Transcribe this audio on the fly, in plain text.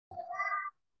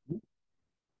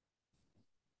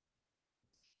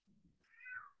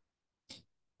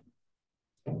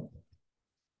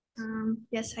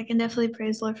Yes, I can definitely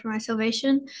praise the Lord for my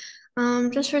salvation.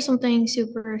 Just for something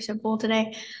super simple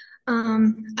today.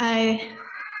 I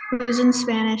was in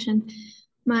Spanish, and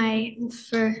my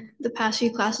for the past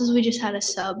few classes we just had a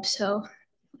sub. So,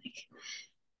 like,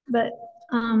 but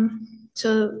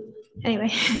so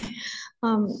anyway,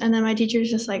 and then my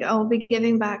teacher's just like, I'll be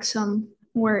giving back some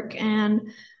work, and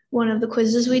one of the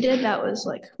quizzes we did that was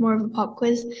like more of a pop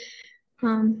quiz.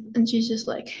 And she's just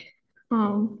like,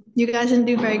 you guys didn't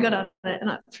do very good at it.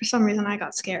 And for some reason, I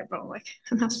got scared, but I'm like,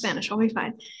 I'm half Spanish, I'll be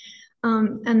fine.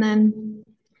 And then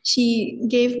she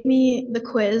gave me the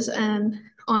quiz, and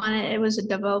on it, it was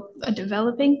a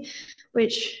developing,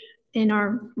 which in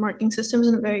our marking system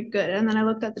isn't very good. And then I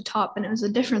looked at the top, and it was a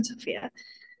different Sophia.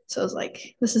 So I was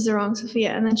like, this is the wrong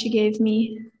Sophia. And then she gave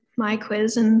me my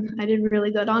quiz, and I did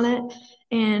really good on it.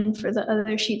 And for the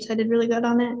other sheets, I did really good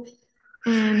on it.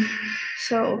 And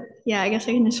so, yeah, I guess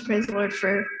I can just praise the Lord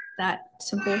for that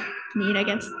simple need, I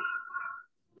guess.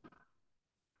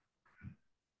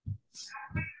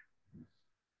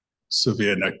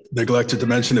 Sophia neglected to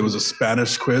mention it was a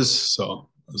Spanish quiz, so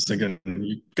I was thinking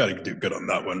you got to do good on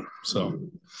that one. So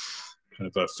kind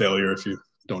of a failure if you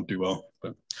don't do well.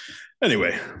 But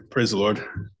anyway, praise the Lord.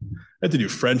 I had to do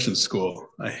French in school.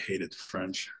 I hated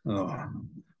French. Oh,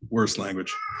 worst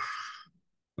language.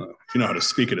 If you know how to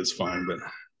speak it, it's fine, but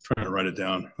trying to write it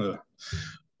down.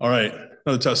 All right,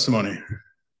 another testimony.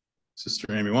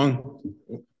 Sister Amy Wong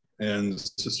and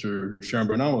Sister Sharon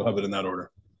Burnell. We'll have it in that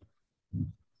order.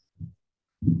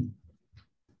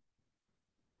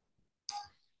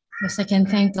 Yes, I can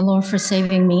thank the Lord for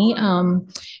saving me.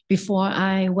 Before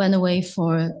I went away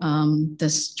for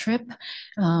this trip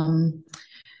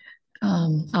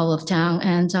out of town,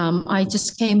 and I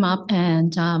just came up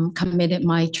and committed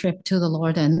my trip to the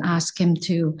Lord and asked Him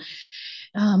to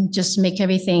just make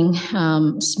everything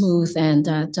smooth, and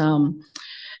that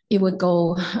it would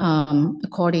go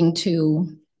according to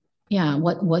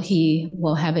what He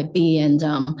will have it be, and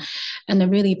I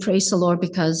really praise the Lord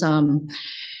because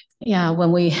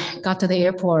when we got to the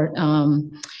airport,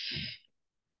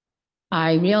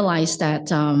 I realized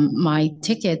that my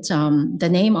ticket, the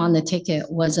name on the ticket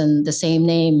wasn't the same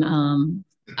name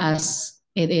as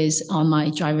it is on my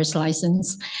driver's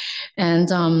license. And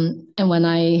when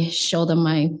I showed them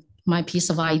my piece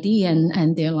of ID,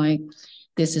 and they're like,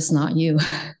 "This is not you."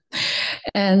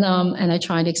 And I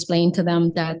tried to explain to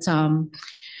them that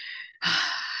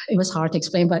it was hard to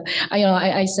explain, but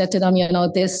I said to them,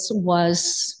 this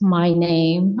was my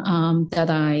name that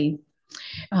I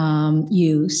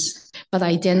use, but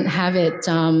I didn't have it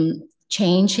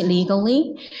changed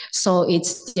legally, so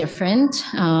it's different.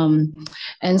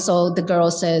 And so the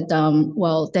girl said,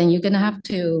 well, then you're gonna have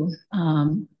to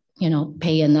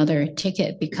pay another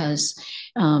ticket because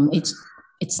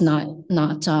it's not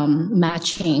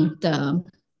matching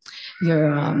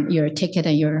your ticket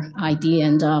and your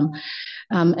ID.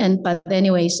 But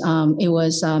anyways, it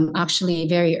was actually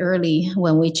very early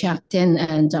when we checked in,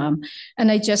 and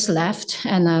I just left,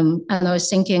 and I was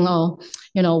thinking,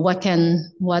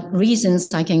 what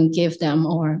reasons I can give them,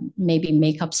 or maybe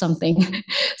make up something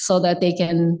so that they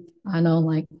can,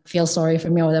 feel sorry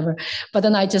for me or whatever. But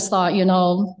then I just thought,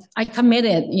 I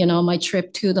committed, my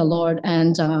trip to the Lord,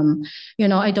 and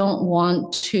I don't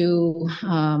want to.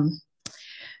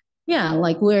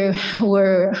 We're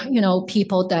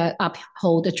people that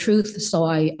uphold the truth, so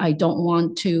I don't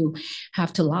want to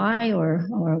have to lie or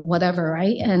whatever,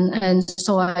 right? And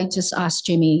so I just asked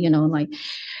Jimmy,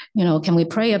 can we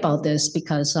pray about this,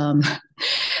 because I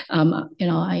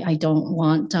don't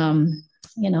want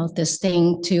this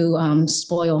thing to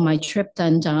spoil my trip.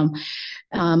 And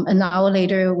an hour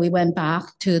later we went back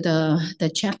to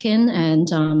the check-in,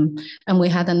 and we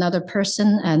had another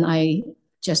person, and I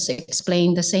just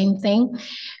explained the same thing,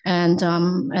 and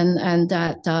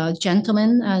that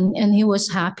gentleman, and he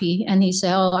was happy, and he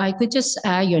said, "Oh, I could just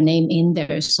add your name in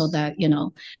there so that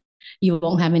you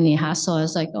won't have any hassle." I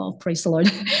was like, "Oh, praise the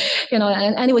Lord."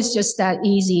 And it was just that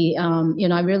easy.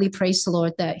 I really praise the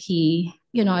Lord that He,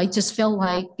 I just feel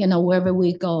like wherever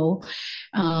we go,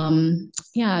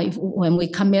 when we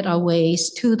commit our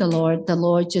ways to the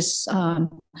Lord just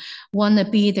want to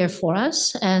be there for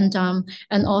us, and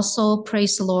also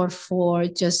praise the Lord for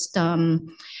just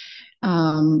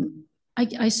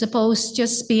I suppose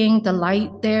just being the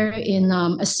light there in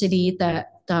a city that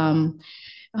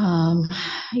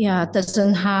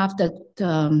doesn't have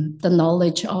the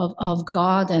knowledge of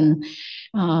God. And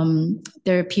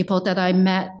there are people that I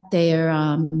met there,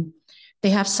 they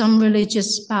have some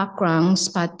religious backgrounds,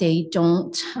 but they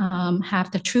don't have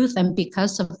the truth. And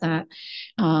because of that,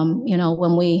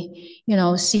 when we,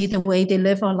 see the way they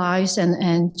live our lives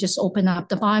and just open up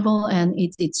the Bible, and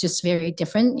it's just very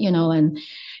different, and,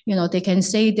 they can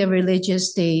say they're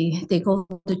religious, they go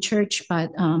to church, but,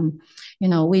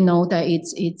 we know that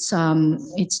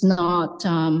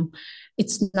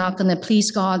it's not going to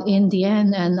please God in the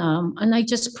end. And I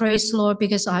just praise the Lord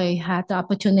because I had the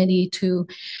opportunity to,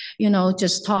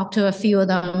 just talk to a few of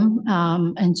them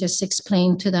and just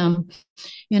explain to them,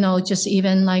 just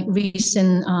even like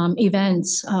recent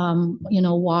events,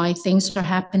 why things are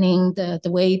happening the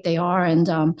way they are. And,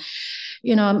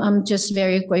 I'm just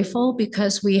very grateful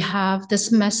because we have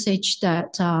this message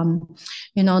that,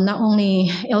 not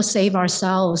only it'll save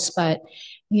ourselves, but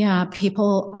yeah,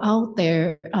 people out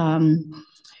there, I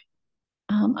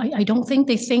don't think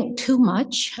they think too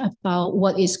much about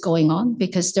what is going on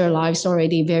because their lives are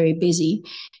already very busy,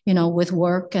 with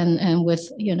work and with,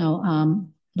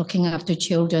 looking after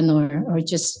children or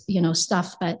just,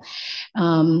 stuff. But,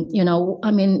 our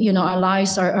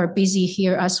lives are busy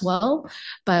here as well,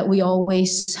 but we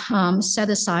always set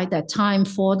aside that time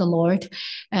for the Lord.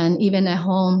 And even at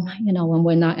home, when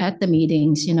we're not at the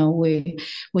meetings,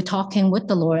 we're talking with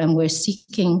the Lord and we're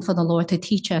seeking for the Lord to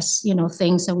teach us,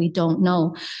 things that we don't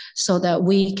know so that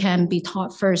we can be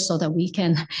taught first so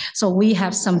we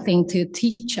have something to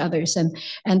teach others. And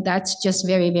that's just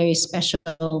very, very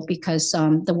special because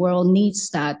the world needs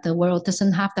that. The world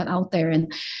doesn't have that out there.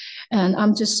 And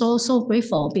I'm just so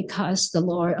grateful because the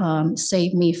Lord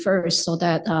saved me first so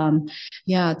that,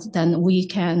 then we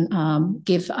can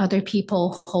give other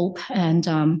people hope and,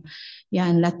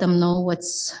 and let them know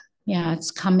it's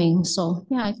coming. So,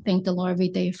 I thank the Lord every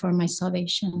day for my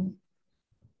salvation.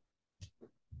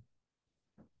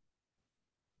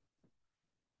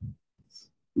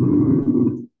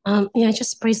 I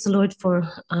just praise the Lord for,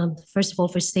 first of all,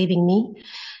 for saving me.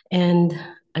 And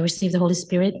I received the Holy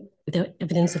Spirit with the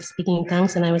evidence of speaking in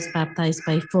tongues, and I was baptized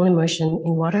by full immersion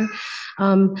in water.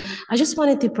 I just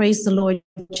wanted to praise the Lord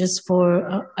just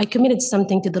for, I committed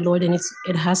something to the Lord, and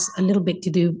it has a little bit to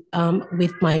do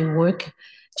with my work,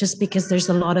 just because there's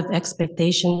a lot of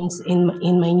expectations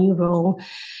in my new role,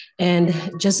 and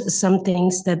just some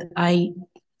things that I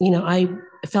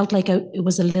felt like it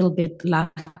was a little bit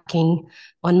lacking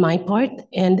on my part,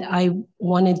 and I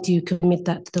wanted to commit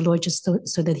that to the Lord just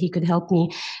so that He could help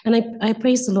me. And I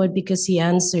praise the Lord because He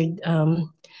answered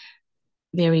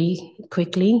very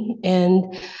quickly,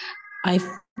 and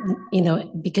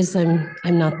because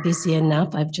I'm not busy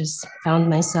enough, I've just found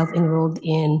myself enrolled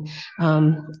in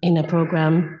a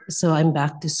program, so I'm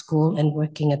back to school and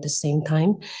working at the same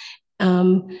time,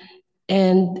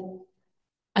 and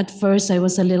at first, I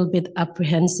was a little bit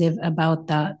apprehensive about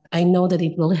that. I know that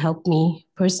it will help me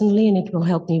personally and it will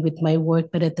help me with my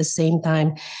work, but at the same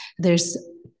time, there's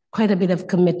quite a bit of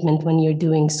commitment when you're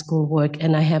doing schoolwork,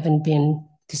 and I haven't been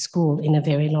to school in a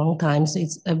very long time. So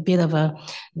it's a bit of a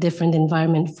different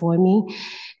environment for me.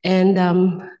 And,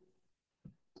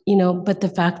 but the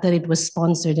fact that it was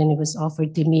sponsored and it was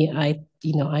offered to me, I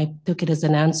took it as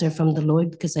an answer from the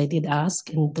Lord because I did ask,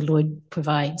 and the Lord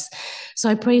provides. So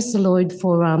I praise the Lord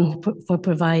for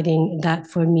providing that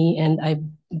for me, and I've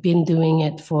been doing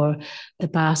it for the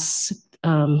past.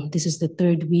 This is the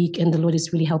third week, and the Lord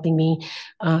is really helping me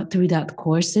through that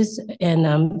courses,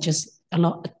 and just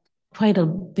quite a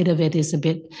bit of it is a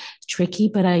bit tricky,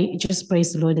 but I just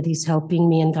praise the Lord that He's helping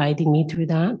me and guiding me through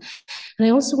that. And I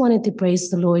also wanted to praise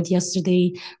the Lord.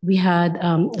 Yesterday, we had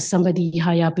somebody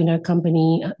high up in our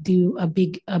company do a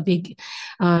big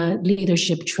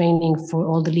leadership training for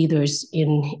all the leaders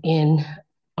in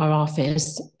our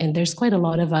office, and there's quite a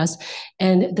lot of us,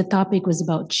 and the topic was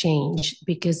about change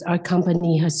because our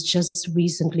company has just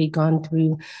recently gone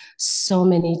through so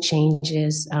many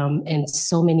changes, and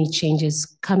so many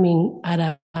changes coming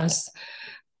at us,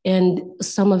 and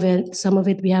some of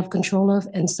it we have control of,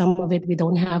 and some of it we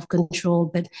don't have control.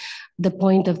 But the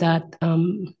point of that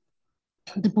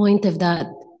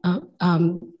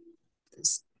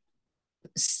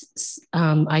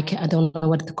I don't know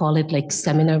what to call it, like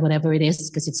seminar, whatever it is,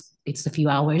 because it's a few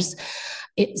hours.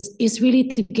 It's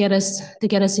really to get us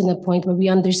in a point where we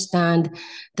understand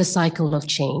the cycle of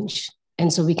change,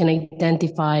 and so we can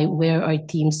identify where our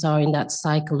teams are in that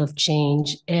cycle of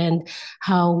change and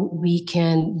how we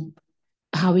can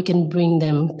bring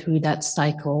them through that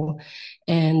cycle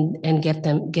and get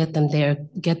them there,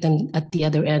 get them at the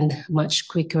other end much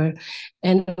quicker.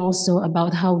 And also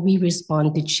about how we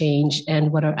respond to change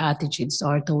and what our attitudes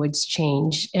are towards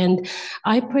change. And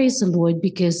I praise the Lord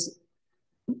because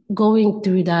going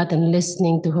through that and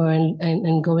listening to her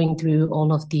and going through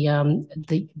all of the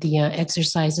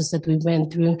exercises that we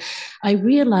went through, I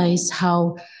realized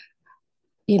how,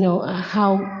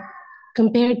 how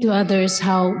compared to others,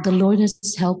 how the Lord has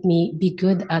helped me be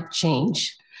good at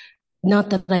change. Not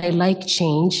that I like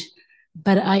change,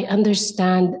 but I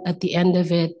understand at the end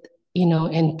of it,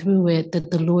 and through it,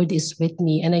 that the Lord is with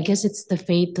me. And I guess it's the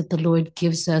faith that the Lord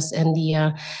gives us, and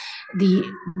the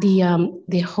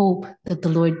hope that the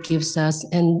Lord gives us,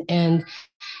 and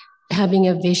having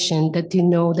a vision that to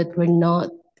know that we're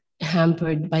not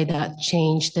hampered by that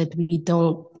change, that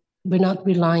we're not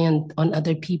reliant on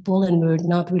other people, and we're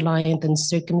not reliant on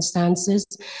circumstances,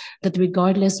 that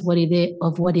regardless of what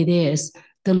it is,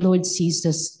 the Lord sees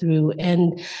us through.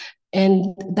 And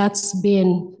that's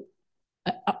been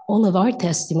all of our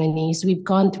testimonies. We've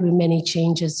gone through many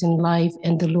changes in life,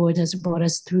 and the Lord has brought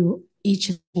us through each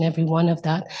and every one of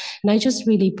that. And I just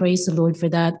really praise the Lord for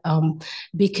that,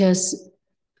 because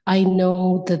I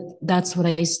know that that's what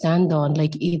I stand on.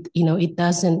 Like it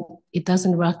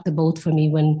doesn't rock the boat for me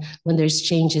when there's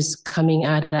changes coming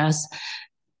at us.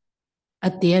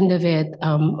 At the end of it,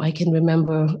 I can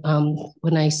remember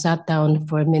when I sat down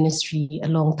for a ministry a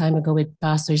long time ago with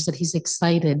pastors, that he's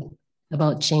excited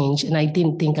about change. And I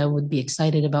didn't think I would be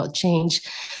excited about change,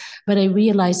 but I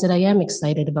realized that I am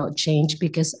excited about change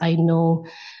because I know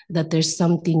that there's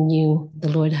something new the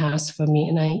Lord has for me.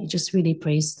 And I just really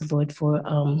praise the Lord for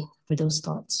those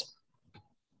thoughts.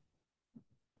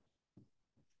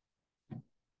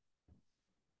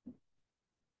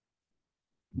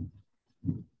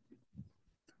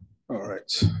 All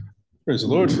right. Praise the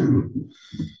Lord.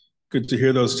 Good to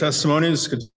hear those testimonies.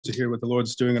 Good to hear what the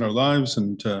Lord's doing in our lives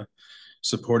and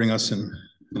supporting us in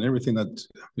everything that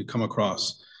we come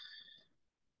across.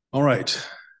 All right.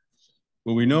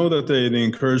 Well, we know that the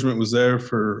encouragement was there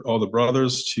for all the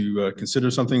brothers to consider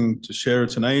something to share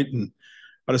tonight. And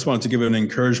I just wanted to give an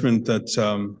encouragement that,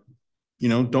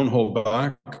 don't hold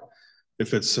back.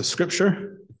 If it's a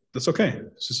scripture, that's okay.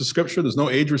 It's just a scripture. There's no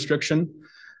age restriction.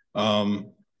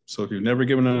 So if you've never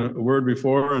given a word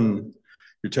before and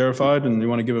you're terrified and you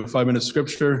want to give a 5-minute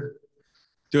scripture,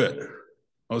 do it.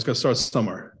 Always got to start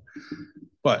somewhere.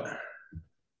 But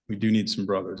we do need some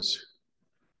brothers.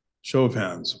 Show of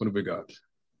hands. What have we got?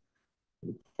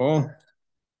 Paul?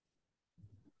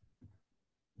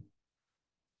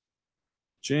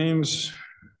 James?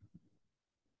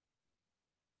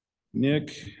 Nick?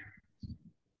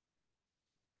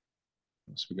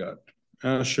 What else we got?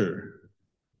 Asher?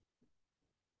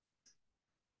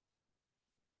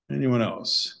 Anyone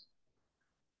else?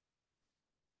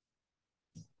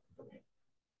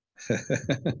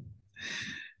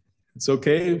 It's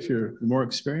okay if you're more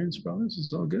experienced, brothers.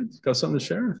 It's all good. Got something to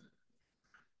share?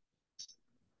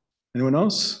 Anyone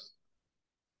else?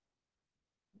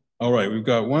 All right, we've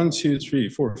got 1, 2, 3,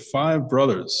 4, 5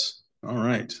 brothers. All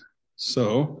right.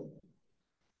 So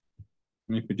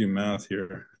let me do math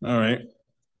here. All right.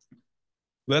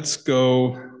 Let's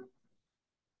go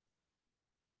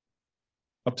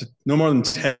up to no more than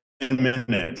 10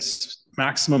 minutes,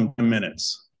 maximum 10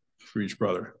 minutes for each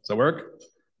brother. Does that work?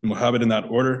 And we'll have it in that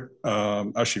order.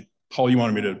 Actually, Paul, you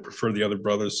wanted me to prefer the other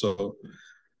brothers, so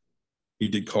he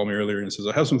did call me earlier and says,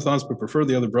 I have some thoughts, but prefer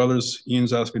the other brothers.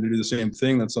 Ian's asked me to do the same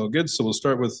thing. That's all good. So we'll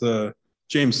start with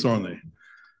James Thornley.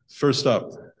 First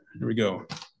up, here we go.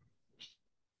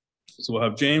 So we'll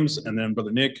have James and then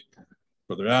Brother Nick,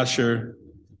 Brother Asher,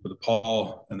 Brother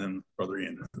Paul, and then Brother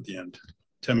Ian at the end.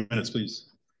 10 minutes, please.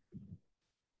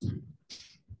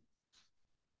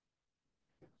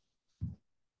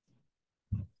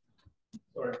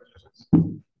 Sorry.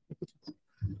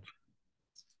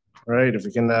 All right, if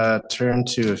we can turn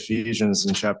to Ephesians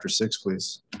in chapter 6,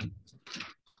 please.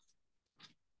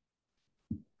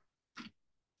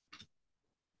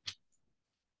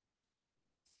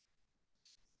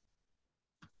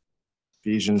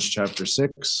 Ephesians chapter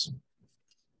 6. Just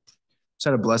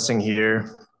had a blessing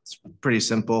here. It's pretty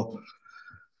simple.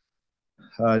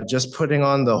 Just putting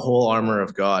on the whole armor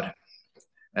of God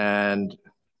and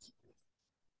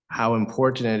how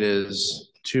important it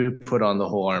is to put on the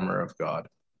whole armor of God,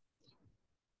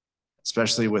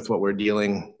 especially with what we're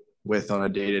dealing with on a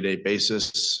day-to-day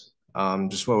basis.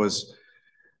 Just what was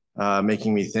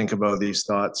making me think about these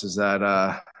thoughts is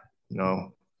that,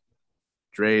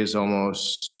 Dre is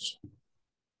almost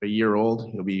a year old.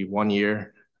 He'll be 1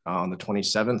 year on the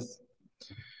 27th.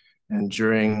 And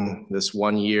during this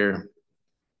 1 year,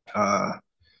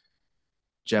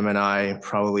 Jem and I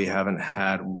probably haven't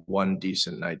had one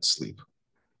decent night's sleep.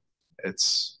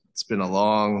 It's been a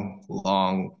long,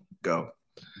 long go.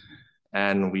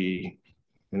 And we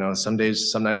You know, some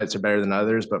nights are better than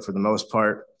others, but for the most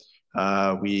part,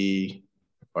 we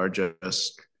are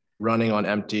just running on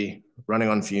empty, running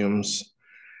on fumes.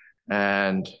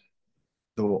 And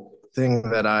the thing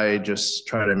that I just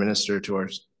try to minister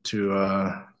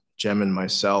to Jem and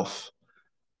myself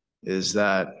is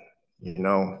that, you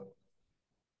know,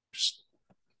 just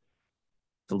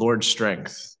the Lord's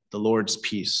strength, the Lord's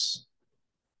peace,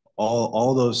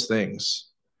 all those things,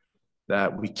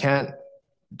 that we can't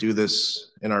do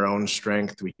this in our own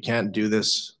strength. We can't do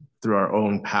this through our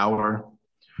own power,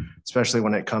 especially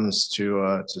when it comes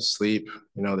to sleep.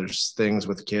 You know, there's things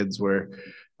with kids where,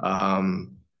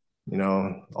 you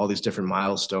know, all these different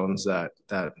milestones that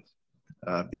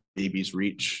babies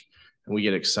reach, and we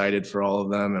get excited for all of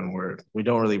them, and we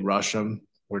don't really rush them.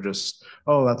 We're just,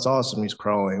 oh, that's awesome, he's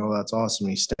crawling. Oh, that's awesome,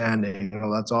 he's standing.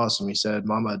 Oh, that's awesome, he said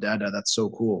mama, dada, that's so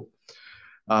cool.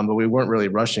 But we weren't really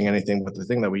rushing anything. But the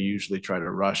thing that we usually try to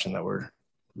rush and that we're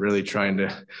really trying to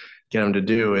get them to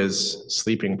do is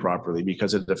sleeping properly,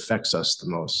 because it affects us the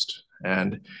most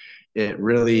and it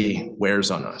really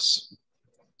wears on us.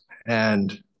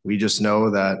 And we just know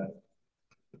that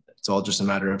it's all just a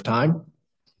matter of time,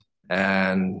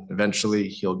 and eventually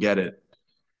he'll get it.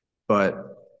 But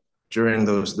during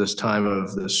this time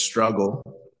of this struggle,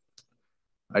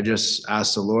 I just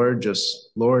ask the Lord,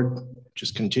 Lord,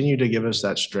 just continue to give us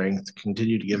that strength,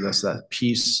 continue to give us that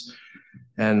peace,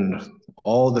 and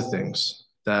all the things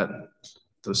that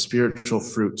the spiritual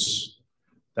fruits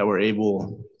that we're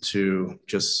able to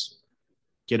just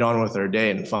get on with our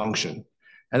day and function.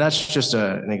 And that's just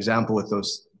an example with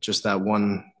just that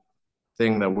one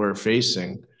thing that we're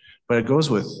facing, but it goes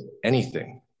with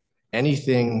anything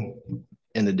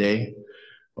in the day,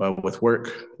 with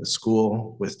work, with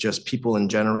school, with just people in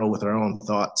general, with our own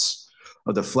thoughts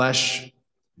of the flesh,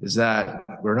 is that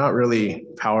we're not really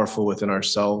powerful within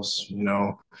ourselves. You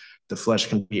know, the flesh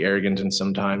can be arrogant and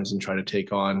sometimes and try to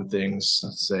take on things,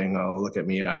 saying, oh, look at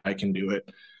me, I can do it.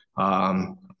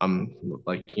 I'm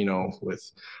like, you know,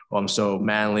 I'm so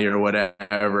manly or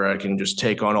whatever, I can just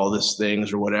take on all these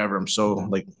things or whatever. I'm so,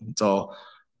 like, it's all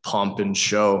pomp and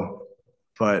show.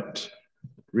 But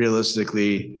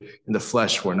realistically, in the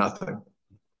flesh, we're nothing.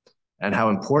 And how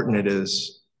important it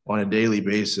is on a daily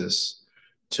basis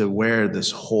to wear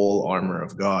this whole armor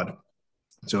of God.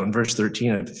 So in verse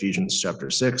 13 of Ephesians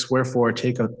chapter 6, wherefore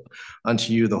take up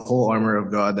unto you the whole armor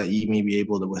of God, that ye may be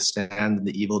able to withstand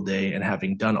the evil day, and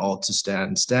having done all to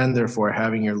stand. Stand therefore,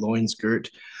 having your loins girt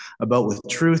about with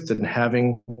truth, and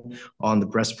having on the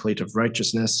breastplate of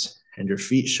righteousness, and your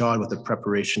feet shod with the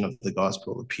preparation of the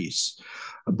gospel of peace.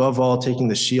 Above all, taking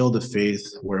the shield of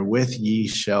faith, wherewith ye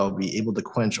shall be able to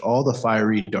quench all the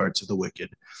fiery darts of the wicked,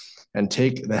 and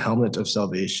take the helmet of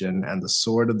salvation and the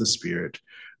sword of the Spirit,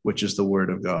 which is the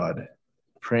word of God,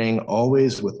 praying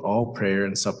always with all prayer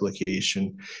and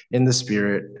supplication in the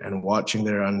Spirit, and watching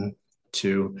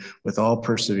thereunto with all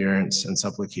perseverance and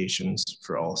supplications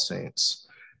for all saints.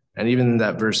 And even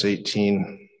that verse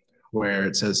 18, where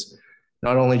it says,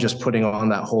 not only just putting on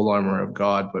that whole armor of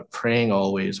God, but praying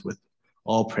always with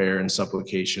all prayer and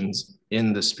supplications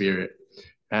in the Spirit.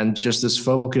 And just this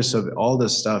focus of all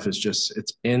this stuff is just,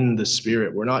 it's in the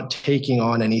Spirit. We're not taking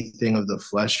on anything of the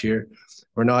flesh here.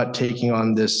 We're not taking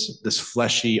on this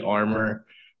fleshy armor,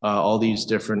 all these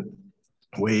different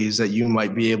ways that you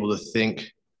might be able to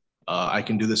think, I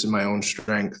can do this in my own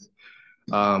strength.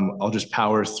 I'll just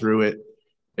power through it.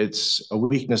 It's a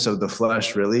weakness of the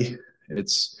flesh, really.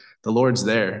 It's the Lord's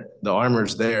there. The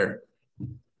armor's there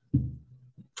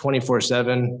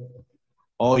 24/7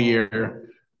 all year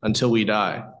until we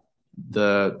die.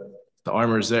 The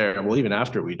armor's there. Well, even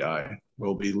after we die,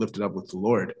 we'll be lifted up with the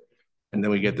Lord. And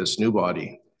then we get this new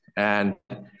body. And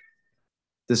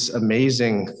this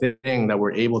amazing thing that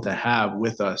we're able to have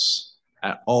with us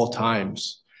at all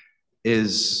times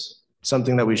is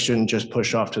something that we shouldn't just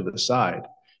push off to the side.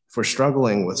 If we're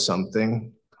struggling with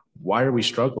something, why are we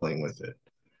struggling with it?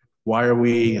 Why are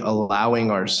we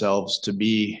allowing ourselves to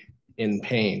be in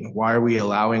pain? Why are we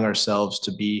allowing ourselves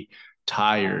to be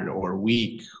tired or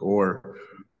weak or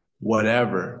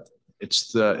whatever?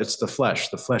 It's the flesh.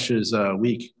 The flesh is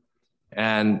weak,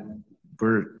 and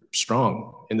we're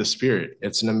strong in the Spirit.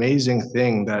 It's an amazing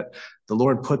thing that the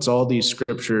Lord puts all these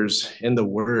scriptures in the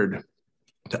Word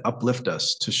to uplift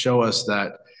us, to show us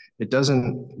that it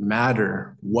doesn't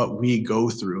matter what we go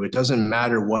through. It doesn't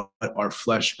matter what our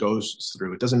flesh goes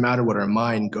through. It doesn't matter what our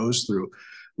mind goes through.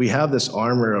 We have this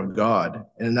armor of God,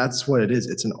 and that's what it is.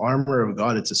 It's an armor of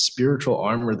God. It's a spiritual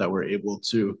armor that we're able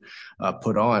to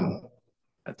put on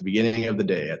at the beginning of the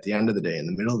day, at the end of the day, in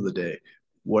the middle of the day,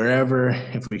 wherever.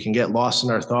 If we can get lost in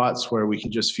our thoughts, where we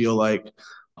can just feel like,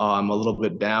 I'm a little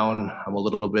bit down, I'm a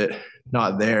little bit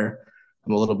not there,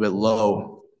 I'm a little bit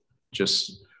low,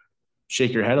 just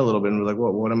shake your head a little bit and be like,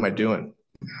 well, what am I doing?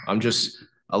 I'm just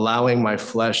allowing my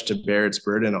flesh to bear its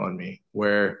burden on me,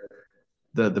 where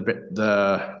the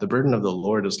burden of the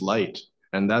Lord is light.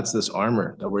 And that's this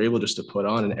armor that we're able just to put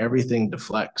on, and everything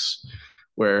deflects.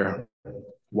 Where,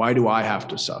 why do I have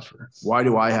to suffer? Why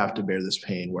do I have to bear this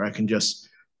pain? Where I can just,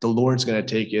 the Lord's going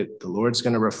to take it. The Lord's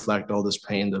going to reflect all this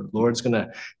pain. The Lord's going to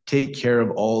take care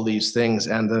of all these things.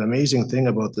 And the amazing thing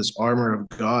about this armor of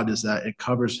God is that it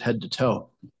covers head to toe.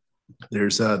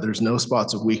 There's no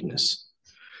spots of weakness.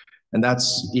 And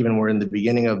that's even where in the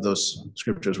beginning of those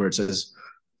scriptures where it says,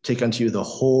 take unto you the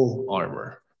whole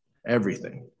armor,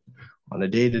 everything, on a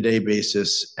day-to-day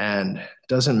basis. And it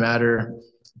doesn't matter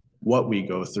what we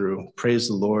go through. Praise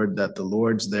the Lord that the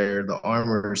Lord's there, the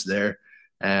armor is there.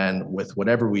 And with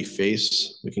whatever we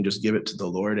face, we can just give it to the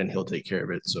Lord and he'll take care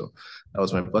of it. So that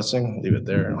was my blessing. I'll leave it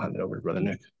there and I'll hand it over to Brother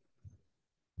Nick.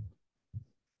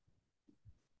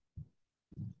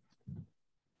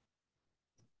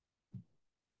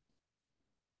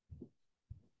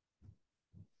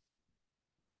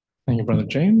 Thank you, Brother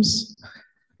James.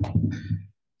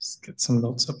 Let's get some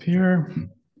notes up here.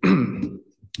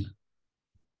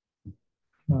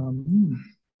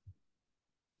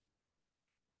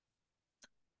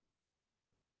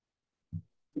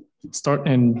 Start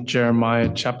in Jeremiah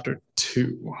chapter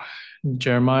 2.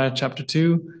 Jeremiah chapter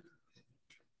 2.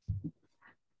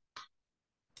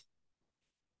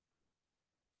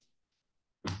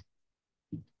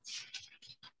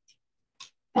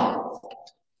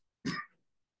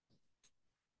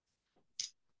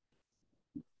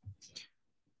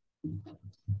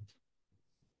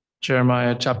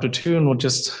 Jeremiah chapter 2, and we'll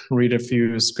just read a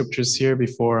few scriptures here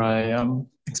before I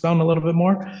expound a little bit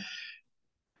more.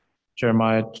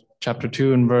 Jeremiah chapter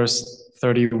 2 and verse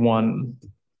 31.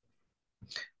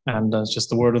 And it's just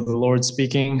the word of the Lord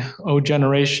speaking. O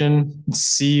generation,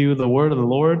 see you the word of the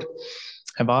Lord.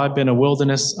 Have I been a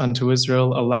wilderness unto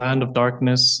Israel, a land of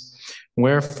darkness?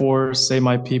 Wherefore say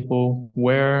my people,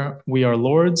 where we are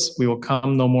lords, we will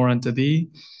come no more unto thee.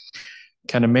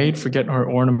 Can a maid forget her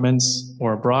ornaments,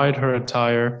 or a bride her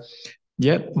attire?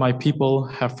 Yet my people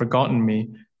have forgotten me,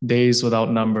 days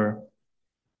without number.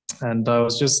 And I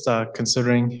was just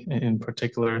considering in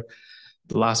particular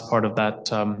the last part of that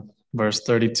verse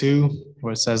 32,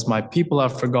 where it says, my people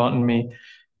have forgotten me,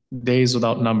 days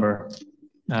without number.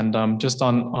 And just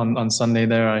on Sunday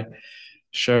there, I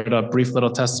shared a brief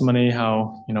little testimony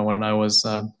how, when I was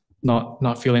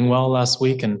not feeling well last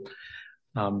week, and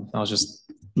I was just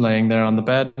laying there on the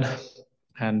bed,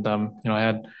 and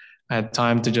I had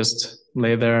time to just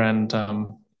lay there and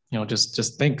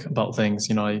just think about things.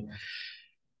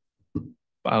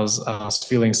 I was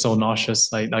feeling so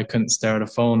nauseous, I couldn't stare at a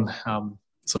phone.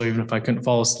 So even if I couldn't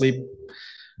fall asleep,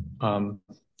 I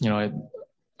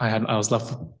was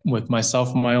left with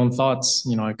myself and my own thoughts.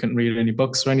 I couldn't read any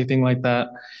books or anything like that.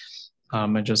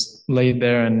 I just laid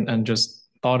there and just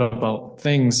thought about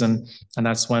things, and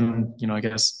that's when I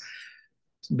guess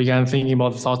began thinking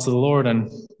about the thoughts of the Lord. And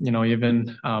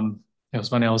even it was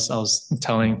funny, I was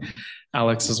telling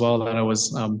Alex as well that I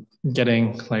was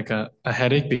getting like a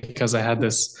headache because I had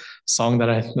this song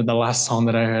the last song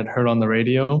that I had heard on the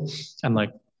radio, and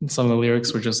like some of the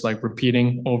lyrics were just like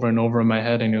repeating over and over in my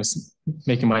head, and it was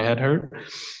making my head hurt.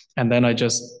 And then I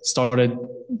just started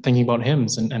thinking about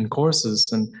hymns and choruses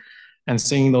and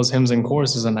singing those hymns and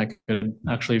choruses, and I could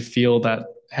actually feel that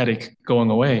headache going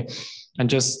away. And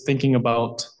just thinking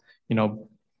about,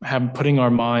 putting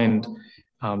our mind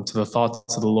to the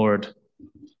thoughts of the Lord.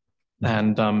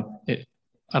 And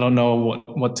I don't know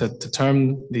what to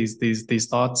term these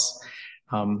thoughts.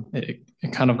 It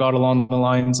kind of got along the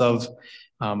lines of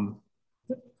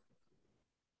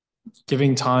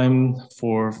giving time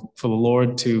for the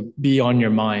Lord to be on your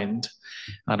mind.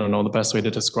 I don't know the best way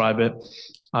to describe it.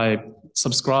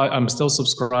 I'm still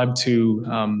subscribed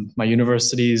to my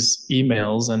university's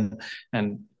emails,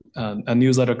 and a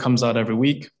newsletter comes out every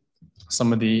week.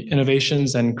 Some of the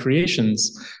innovations and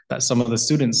creations that some of the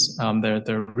students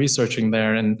they're researching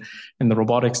there in the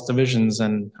robotics divisions,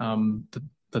 and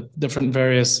the different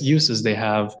various uses they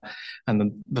have,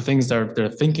 and the things they're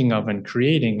thinking of and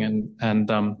creating,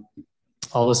 and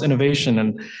all this innovation,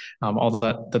 and all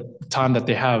that the time that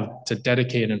they have to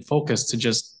dedicate and focus to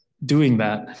just doing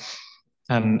that,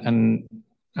 and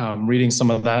reading some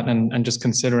of that, and just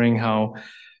considering how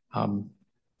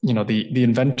the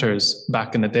inventors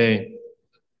back in the day,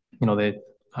 they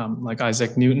like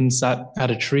Isaac Newton sat at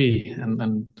a tree,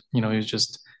 and he was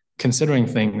just considering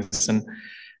things,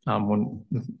 when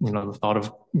the thought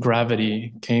of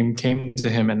gravity came to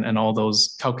him, and all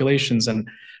those calculations, and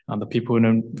the people who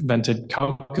invented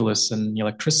calculus and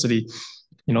electricity,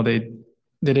 they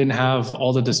didn't have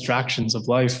all the distractions of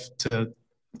life to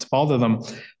bother them.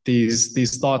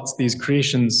 These thoughts, these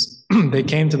creations, they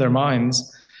came to their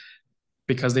minds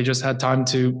because they just had time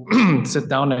to sit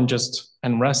down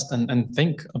and rest and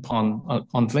think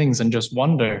on things and just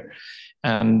wonder.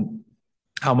 And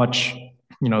how much,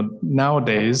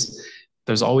 nowadays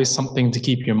there's always something to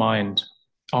keep your mind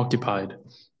occupied.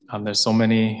 There's so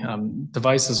many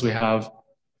devices we have,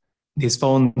 these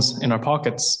phones in our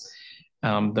pockets.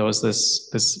 There was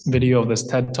this video of this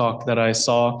TED Talk that I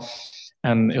saw,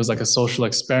 and it was like a social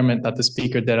experiment that the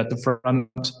speaker did at the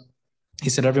front. He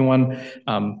said, everyone,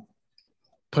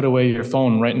 put away your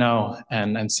phone right now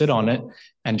and sit on it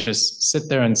and just sit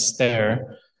there and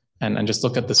stare and just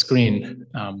look at the screen.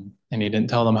 And he didn't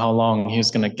tell them how long he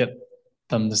was going to get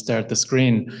them to stare at the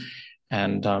screen.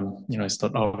 And,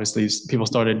 obviously people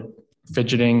started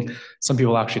fidgeting. Some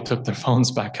people actually took their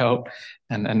phones back out.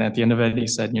 And at the end of it, he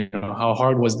said, how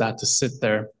hard was that to sit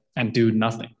there and do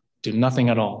nothing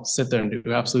at all, sit there and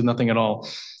do absolutely nothing at all.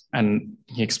 And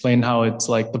he explained how it's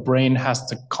like the brain has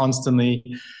to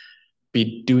constantly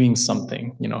be doing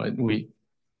something.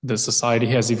 The society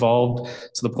has evolved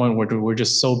to the point where we're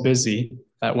just so busy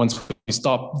that once we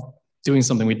stop doing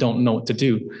something, we don't know what to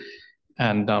do.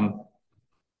 And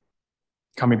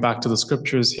coming back to the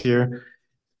scriptures here,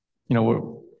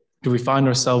 do we find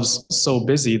ourselves so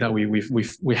busy that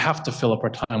we have to fill up our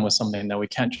time with something, that we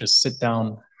can't just sit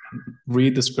down,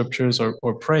 read the scriptures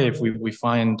or pray if we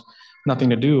find nothing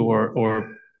to do,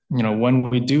 or when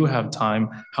we do have time,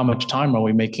 how much time are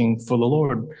we making for the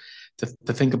Lord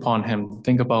to think upon him,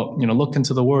 think about, look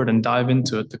into the word and dive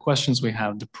into it, the questions we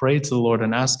have, to pray to the Lord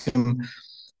and ask him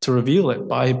to reveal it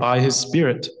by his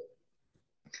Spirit.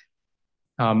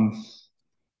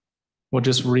 We'll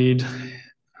just read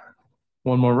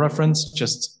one more reference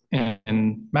just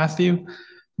in Matthew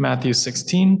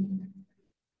 16.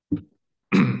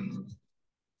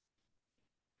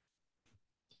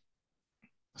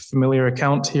 Familiar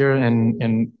account here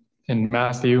in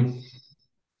Matthew,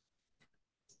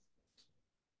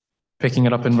 picking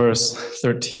it up in verse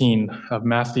 13 of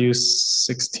Matthew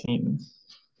 16.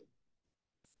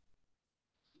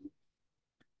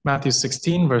 Matthew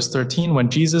 16, verse 13, when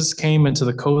Jesus came into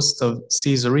the coast of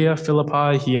Caesarea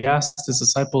Philippi, he asked his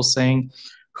disciples, saying,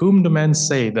 whom do men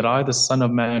say that I, the Son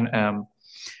of Man, am?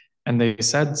 And they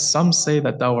said, some say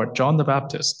that thou art John the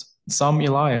Baptist, some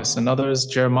Elias, and others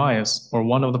Jeremiah, or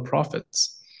one of the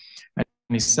prophets. And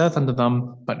he said unto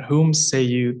them, but whom say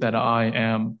you that I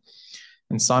am?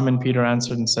 And Simon Peter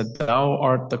answered and said, thou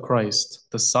art the Christ,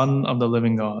 the Son of the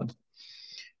living God.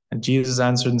 And Jesus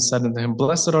answered and said unto him,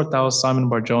 blessed art thou, Simon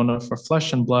Bar-Jonah, for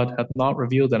flesh and blood hath not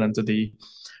revealed it unto thee,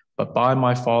 but by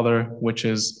my Father which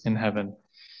is in heaven.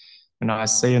 And I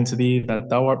say unto thee that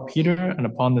thou art Peter, and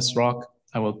upon this rock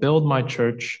I will build my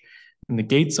church, and the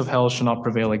gates of hell shall not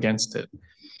prevail against it.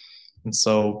 And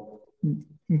so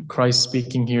Christ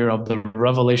speaking here of the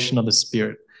revelation of the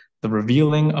Spirit, the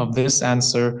revealing of this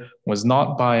answer was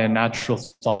not by a natural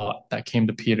thought that came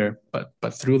to Peter,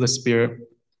 but through the Spirit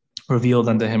revealed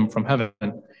unto him from heaven.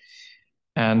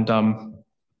 And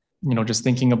just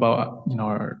thinking about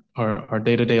our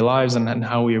day-to-day lives and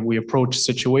how we approach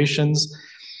situations,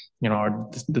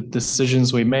 the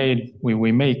decisions we make,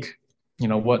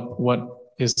 what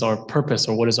is our purpose,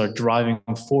 or what is our driving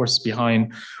force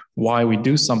behind why we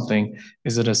do something?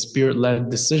 Is it a Spirit-led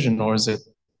decision, or is it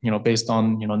based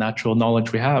on natural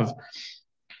knowledge we have?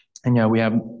 And we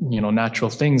have natural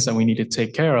things that we need to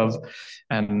take care of,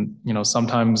 and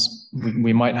sometimes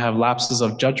we might have lapses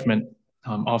of judgment.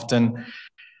 Often,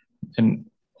 in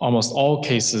almost all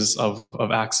cases of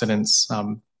accidents,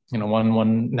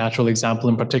 one natural example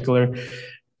in particular,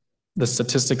 the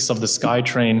statistics of the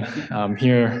SkyTrain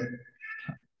here,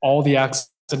 all the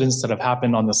accidents that have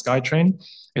happened on the SkyTrain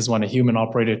is when a human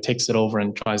operator takes it over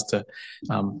and tries to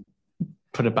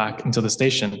put it back into the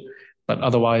station. But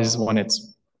otherwise, when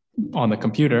it's on the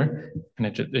computer and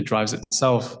it drives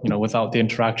itself, without the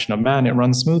interaction of man, it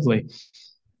runs smoothly.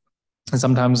 And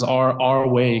sometimes our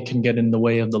way can get in the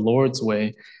way of the Lord's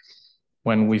way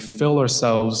when we fill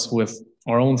ourselves with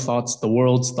our own thoughts, the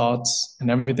world's thoughts, and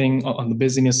everything on the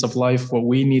busyness of life, what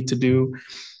we need to do.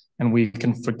 And we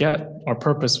can forget our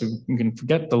purpose, we can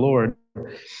forget the Lord,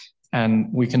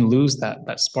 and we can lose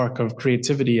that spark of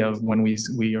creativity of when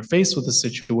we are faced with a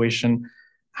situation,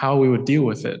 how we would deal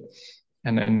with it.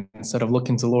 And instead of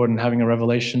looking to the Lord and having a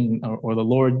revelation, or the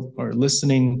Lord, or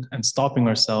listening and stopping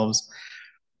ourselves,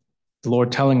 the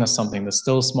Lord telling us something, the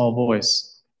still small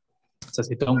voice, says,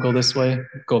 hey, don't go this way,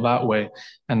 go that way.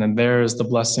 And then there is the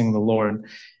blessing of the Lord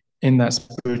in that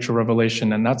spiritual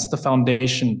revelation. And that's the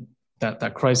foundation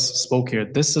that Christ spoke here.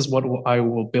 This is what I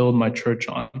will build my church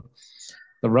on.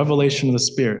 The revelation of the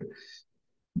Spirit.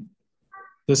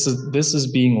 This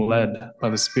is being led by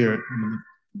the Spirit.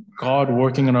 God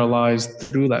working in our lives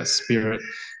through that Spirit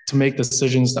to make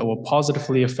decisions that will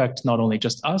positively affect not only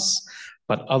just us,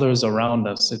 but others around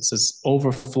us. It's this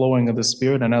overflowing of the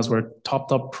Spirit. And as we're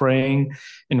topped up praying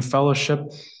in fellowship,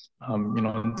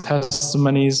 in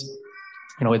testimonies,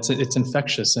 it's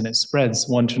infectious and it spreads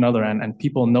one to another, and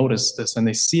people notice this and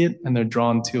they see it and they're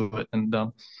drawn to it. And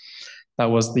that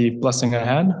was the blessing I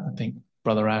had. I think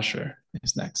Brother Asher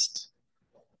is next.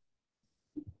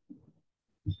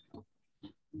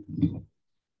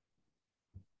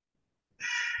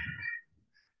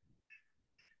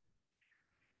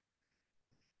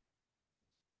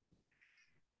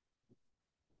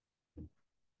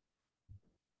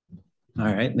 All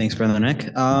right, thanks, Brother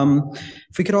Nick.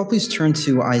 If we could all please turn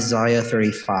to Isaiah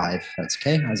 35, that's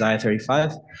okay, Isaiah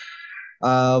 35.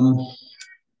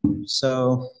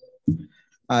 So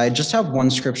I just have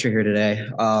one scripture here today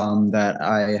that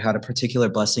I had a particular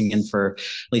blessing in for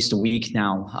at least a week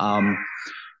now.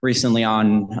 Recently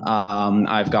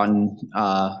I've gotten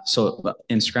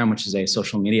Instagram, which is a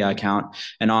social media account,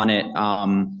 and on it,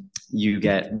 you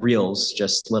get reels,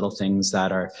 just little things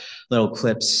that are little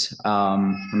clips.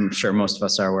 I'm sure most of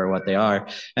us are aware what they are.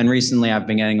 And recently I've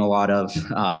been getting a lot of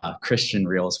Christian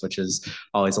reels, which is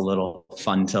always a little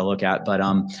fun to look at. But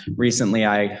recently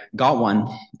I got one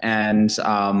and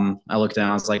I looked at it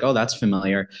and I was like, oh, that's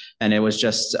familiar. And it was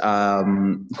just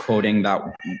quoting that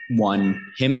one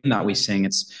hymn that we sing.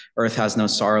 It's "Earth has no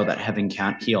sorrow that heaven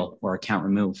can't heal or can't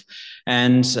remove."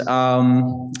 And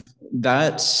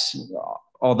that's,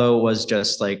 although it was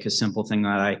just like a simple thing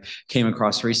that I came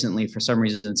across recently, for some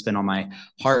reason it's been on my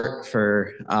heart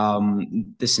for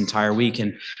this entire week.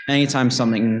 And anytime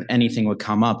anything would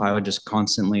come up, I would just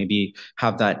constantly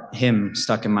have that hymn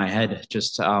stuck in my head,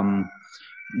 just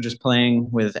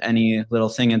playing with any little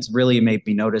thing. It's really made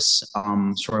me notice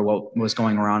sort of what was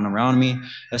going around me,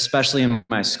 especially in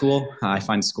my school. I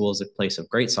find school is a place of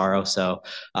great sorrow. So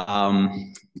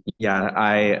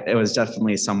it was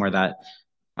definitely somewhere that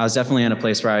I was definitely in a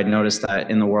place where I noticed that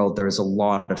in the world there was a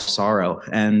lot of sorrow.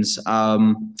 And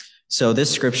so this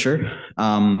scripture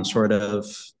sort of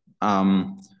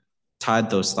tied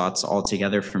those thoughts all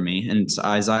together for me. And it's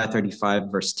Isaiah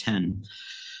 35, verse 10.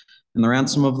 "And the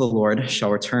ransom of the Lord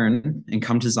shall return and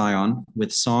come to Zion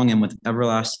with song and with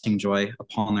everlasting joy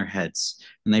upon their heads.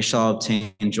 And they shall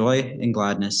obtain joy and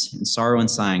gladness, and sorrow and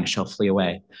sighing shall flee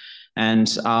away." And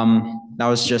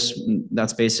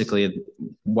that's basically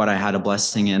what I had a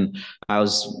blessing in.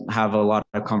 Have a lot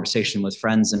of conversation with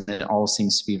friends, and it all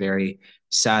seems to be very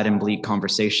sad and bleak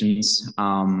conversations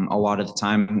a lot of the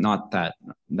time. Not that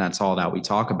that's all that we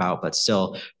talk about, but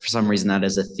still, for some reason, that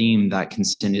is a theme that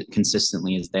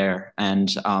consistently is there. And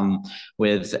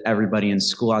with everybody in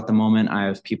school at the moment, I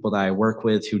have people that I work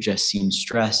with who just seem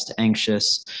stressed,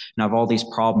 anxious, and have all these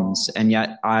problems. And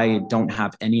yet I don't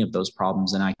have any of those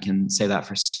problems, and I can say that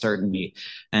for certainty.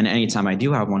 And anytime I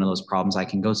do have one of those problems, I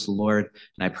can go to the Lord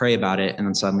and I pray about it, and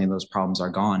then suddenly those problems are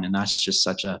gone. And that's just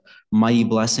such a mighty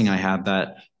blessing I have,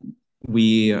 that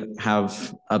we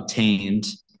have obtained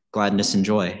gladness and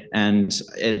joy. And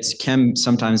it can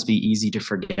sometimes be easy to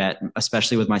forget,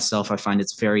 especially with myself. I find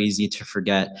it's very easy to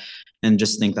forget and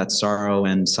just think that sorrow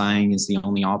and sighing is the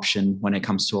only option when it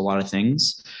comes to a lot of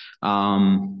things.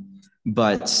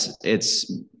 But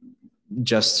it's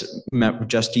just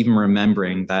even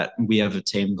remembering that we have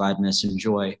attained gladness and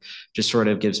joy just sort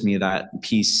of gives me that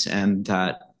peace and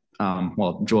that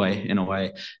joy in a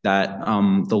way, that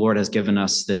the Lord has given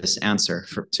us this answer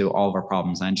to all of our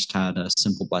problems. I just had a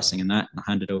simple blessing in that. I'll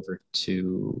hand it over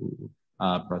to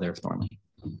Brother Thornley.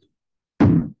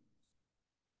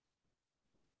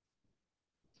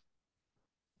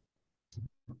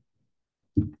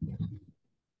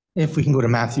 If we can go to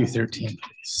Matthew 13,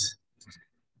 please.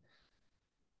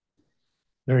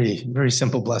 Very, very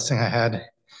simple blessing I had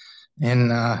in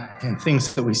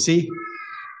things that we see.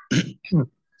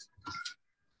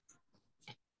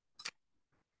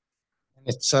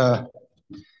 It's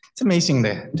amazing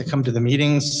to come to the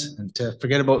meetings and to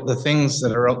forget about the things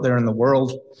that are out there in the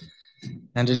world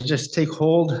and to just take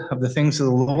hold of the things of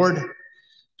the Lord,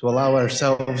 to allow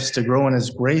ourselves to grow in His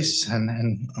grace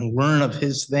and learn of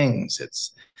His things.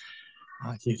 It's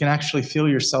you can actually feel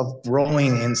yourself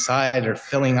growing inside or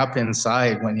filling up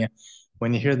inside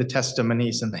when you hear the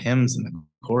testimonies and the hymns and the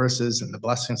choruses and the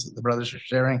blessings that the brothers are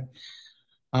sharing.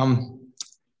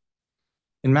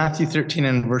 In Matthew 13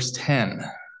 and verse 10,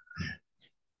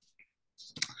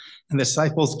 And the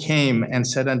disciples came and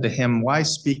said unto him, Why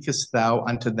speakest thou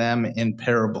unto them in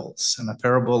parables? And a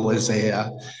parable is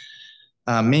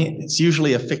it's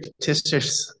usually a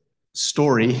fictitious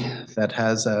story that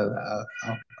has a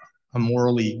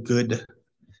morally good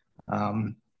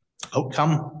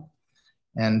outcome.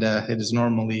 And it is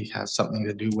normally has something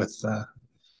to do with,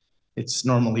 it's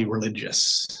normally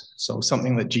religious. So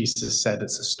something that Jesus said,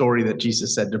 it's a story that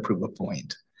Jesus said to prove a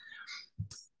point.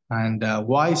 And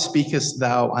why speakest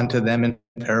thou unto them in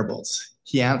parables?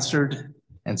 He answered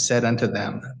and said unto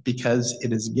them, Because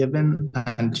it is given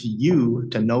unto you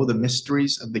to know the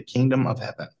mysteries of the kingdom of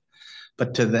heaven,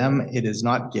 but to them it is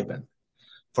not given.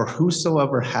 For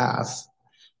whosoever hath,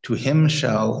 to him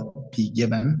shall be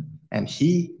given, and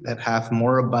he that hath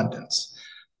more abundance.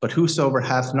 But whosoever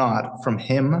hath not, from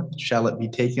him shall it be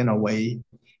taken away,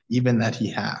 even that he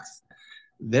hath.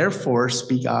 Therefore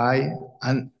speak I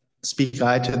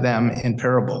to them in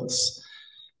parables,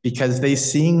 because they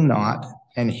seeing not,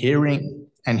 and hearing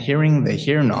they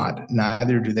hear not,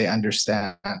 neither do they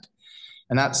understand.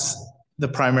 And that's the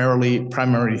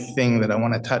primary thing that I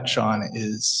want to touch on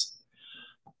is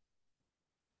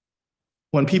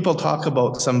when people talk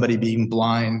about somebody being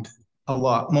blind,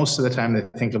 most of the time they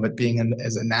think of it being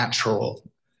as a natural,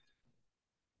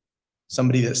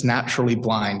 somebody that's naturally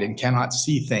blind and cannot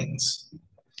see things.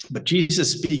 But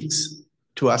Jesus speaks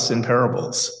to us in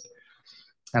parables.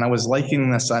 And I was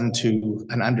likening this unto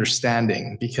an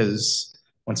understanding, because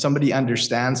when somebody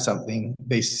understands something,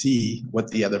 they see what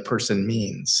the other person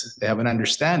means. They have an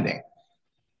understanding.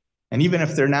 And even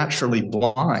if they're naturally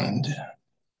blind,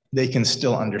 they can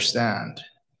still understand.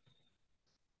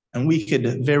 And we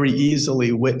could very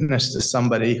easily witness to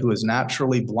somebody who is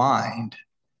naturally blind.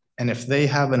 And if they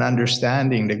have an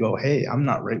understanding to go, hey, I'm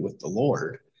not right with the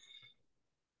Lord,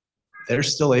 they're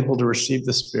still able to receive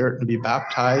the Spirit and be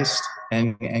baptized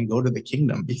and go to the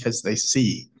kingdom because they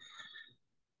see.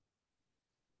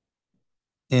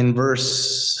 In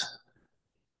verse,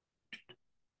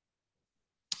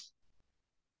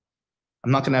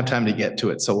 I'm not going to have time to get to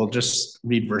it, so we'll just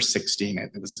read verse 16.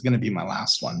 It was going to be my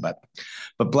last one, but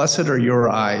blessed are your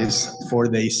eyes, for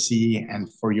they see,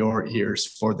 and for your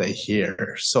ears, for they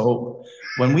hear. So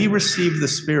when we received the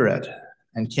Spirit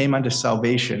and came unto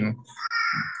salvation,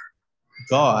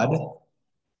 God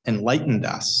enlightened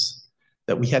us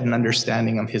that we had an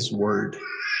understanding of his word.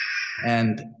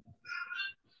 And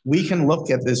we can look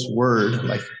at this word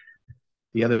like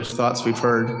the other thoughts we've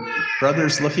heard,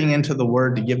 brothers looking into the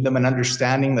word to give them an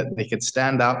understanding that they could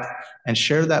stand up and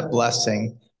share that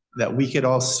blessing, that we could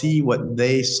all see what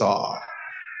they saw.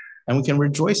 And we can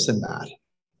rejoice in that.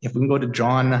 If we can go to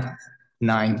John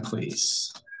 9,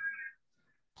 please.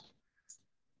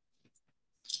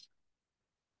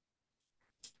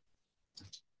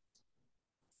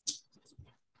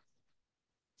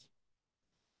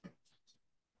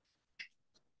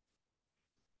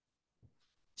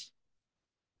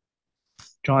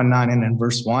 John 9 and in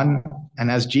verse 1,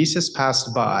 and as Jesus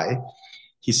passed by,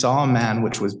 he saw a man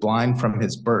which was blind from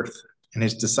his birth. And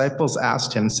his disciples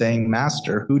asked him, saying,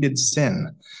 Master, who did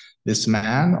sin, this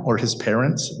man or his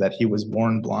parents, that he was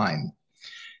born blind?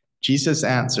 Jesus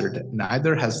answered,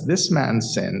 Neither has this man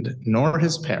sinned, nor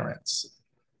his parents,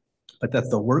 but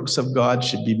that the works of God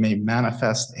should be made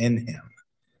manifest in him.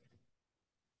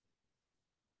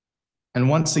 And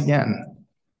once again,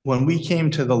 when we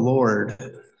came to the Lord,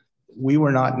 we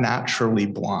were not naturally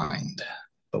blind,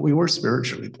 but we were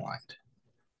spiritually blind.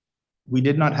 We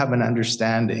did not have an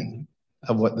understanding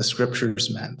of what the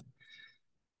scriptures meant.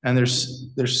 And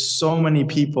there's so many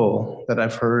people that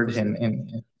I've heard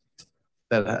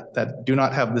that do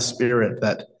not have the Spirit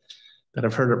that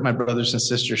I've heard my brothers and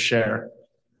sisters share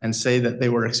and say that they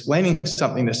were explaining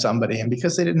something to somebody, and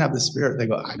because they didn't have the Spirit, they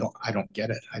go, I don't get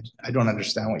it. I don't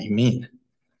understand what you mean.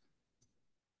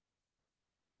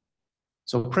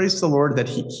 So praise the Lord that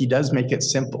he does make it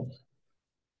simple.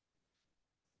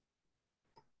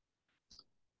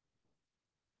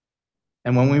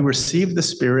 And when we receive the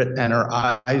Spirit and our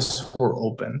eyes were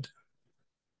opened,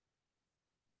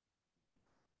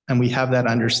 and we have that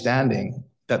understanding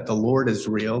that the Lord is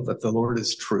real, that the Lord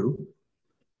is true.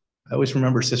 I always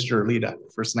remember Sister Alita,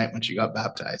 first night when she got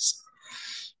baptized.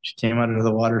 She came out of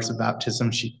the waters of baptism.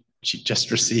 She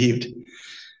just received.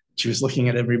 She was looking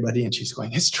at everybody and she's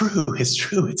going, it's true,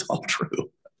 it's all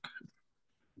true.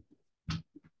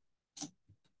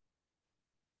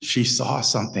 She saw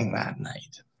something that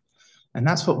night. And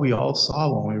that's what we all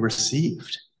saw when we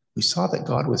received. We saw that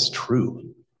God was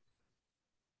true.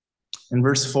 In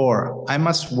verse 4, I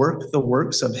must work the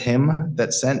works of him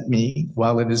that sent me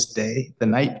while it is day. The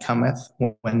night cometh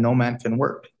when no man can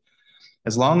work.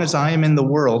 As long as I am in the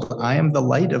world, I am the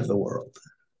light of the world.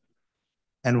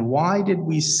 And why did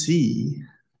we see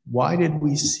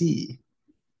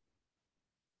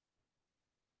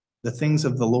the things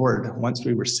of the Lord once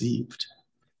we received?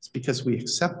 It's because we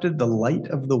accepted the light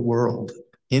of the world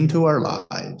into our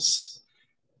lives,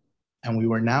 and we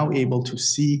were now able to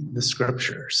see the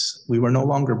scriptures. We were no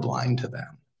longer blind to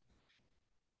them.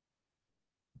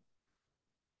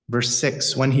 Verse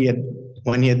 6, when he had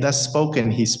thus spoken,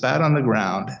 he spat on the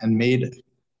ground and made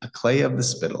a clay of the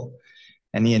spittle,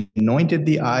 and he anointed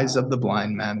the eyes of the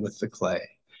blind man with the clay.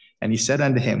 And he said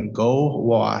unto him, Go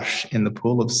wash in the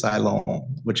pool of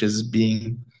Siloam, which is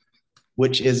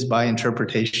by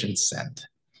interpretation sent.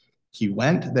 He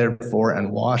went therefore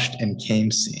and washed and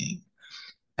came seeing.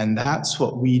 And that's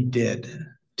what we did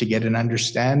to get an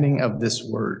understanding of this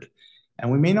word.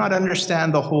 And we may not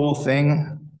understand the whole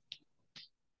thing,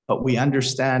 but we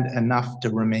understand enough to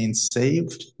remain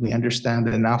saved. We understand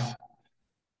enough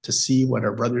to see what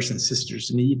our brothers and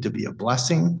sisters need to be a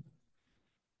blessing.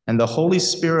 And the Holy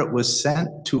Spirit was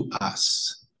sent to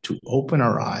us to open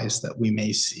our eyes that we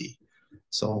may see.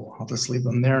 So I'll just leave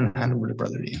them there and hand over to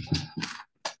Brother Ian.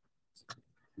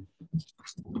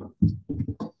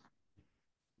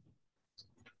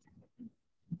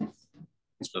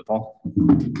 Thanks, Brother Paul.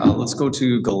 Let's go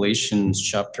to Galatians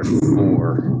chapter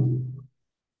 4.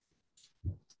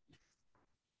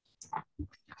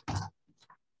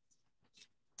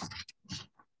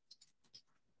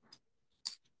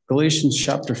 Galatians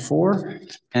chapter 4,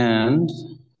 and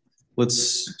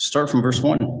let's start from verse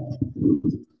 1.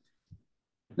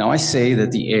 Now I say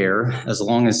that the heir, as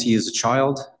long as he is a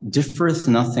child, differeth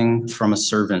nothing from a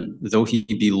servant, though he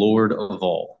be Lord of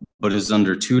all, but is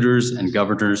under tutors and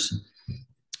governors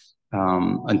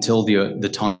until the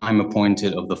time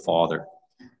appointed of the Father.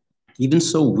 Even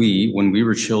so we, when we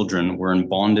were children, were in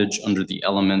bondage under the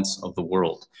elements of the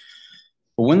world.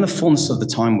 But when the fullness of the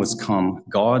time was come,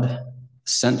 God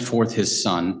sent forth his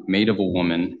Son, made of a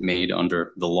woman, made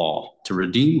under the law, to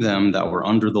redeem them that were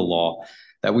under the law,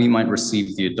 that we might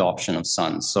receive the adoption of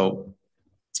sons. So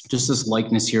just this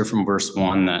likeness here from verse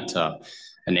 1 that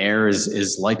an heir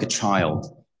is like a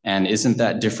child. And isn't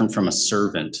that different from a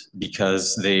servant?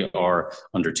 Because they are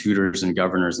under tutors and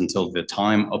governors until the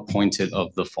time appointed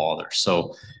of the Father.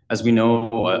 So as we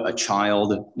know, a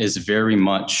child is very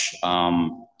much,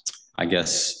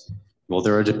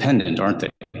 they're a dependent, aren't they?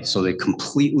 So they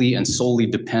completely and solely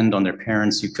depend on their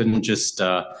parents. You couldn't just,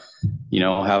 have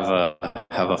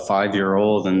a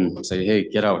 5-year-old and say, "Hey,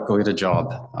 get out, go get a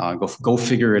job, go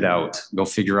figure it out, go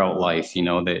figure out life."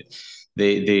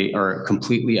 They are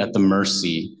completely at the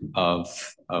mercy of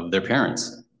their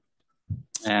parents,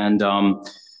 and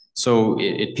so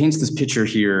it paints this picture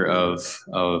here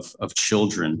of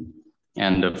children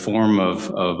and a form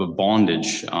of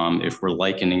bondage, if we're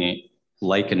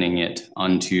likening it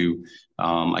unto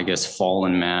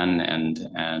fallen man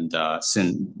and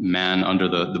sin, man under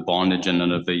the bondage and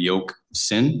under the yoke of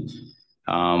sin.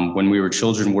 When we were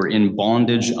children, we're in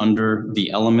bondage under the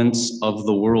elements of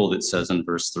the world, it says in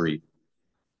verse 3.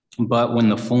 But when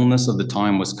the fullness of the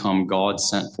time was come, God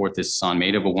sent forth his Son,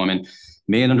 made of a woman,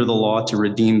 made under the law, to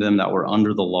redeem them that were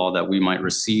under the law, that we might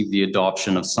receive the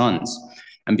adoption of sons.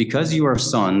 And because you are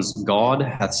sons, God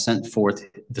hath sent forth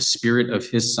the Spirit of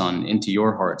his Son into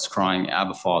your hearts, crying,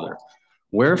 Abba, Father.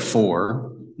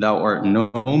 Wherefore thou art no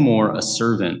more a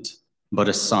servant, but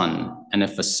a son, and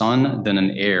if a son, then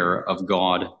an heir of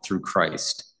God through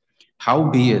Christ.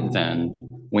 Howbeit then,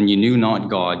 when you knew not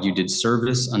God, you did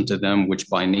service unto them which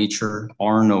by nature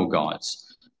are no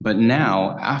gods. But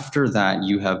now, after that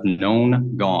you have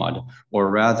known God, or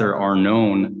rather are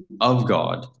known of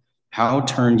God, how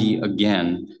turn ye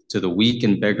again to the weak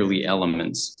and beggarly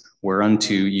elements,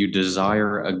 whereunto you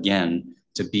desire again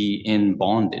to be in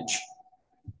bondage?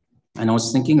 And I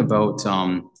was thinking about,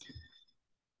 I'm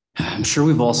sure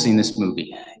we've all seen this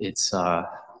movie. It's, the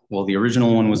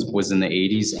original one was in the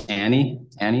 80s, Annie,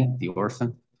 the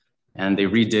orphan. And they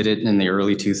redid it in the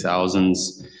early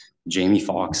 2000s. Jamie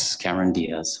Foxx, Cameron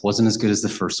Diaz. Wasn't as good as the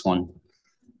first one.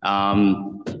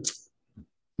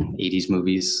 80s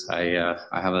movies, I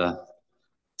have a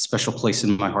special place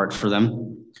in my heart for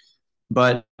them.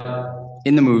 But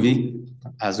in the movie,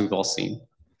 as we've all seen,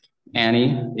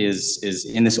 Annie is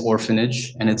in this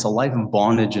orphanage, and it's a life of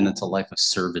bondage and it's a life of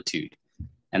servitude.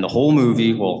 And the whole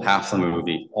movie, well, half the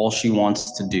movie, all she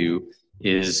wants to do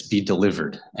is be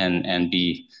delivered and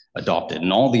be adopted.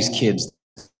 And all these kids,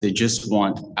 they just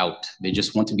want out. They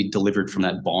just want to be delivered from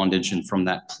that bondage and from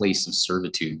that place of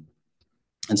servitude.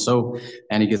 And so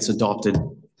Annie gets adopted,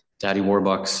 Daddy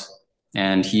Warbucks,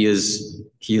 and he is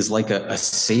like a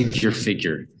savior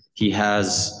figure. He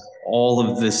has all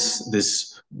of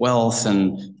this wealth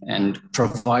and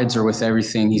provides her with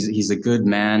everything. He's a good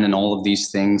man and all of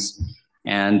these things.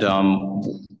 And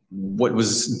what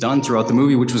was done throughout the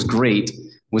movie, which was great,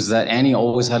 was that Annie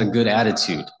always had a good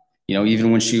attitude. You know,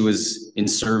 even when she was in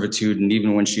servitude and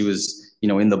even when she was, you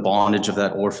know, in the bondage of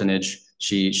that orphanage,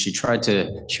 she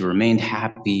remained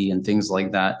happy and things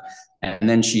like that. And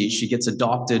then she gets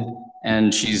adopted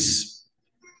and she's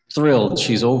thrilled.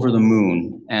 She's over the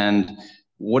moon. And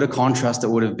what a contrast it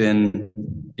would have been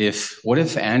what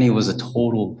if Annie was a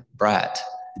total brat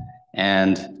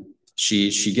and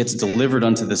she gets delivered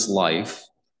unto this life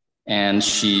and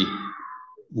she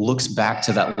looks back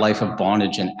to that life of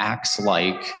bondage and acts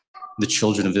like the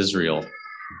children of Israel.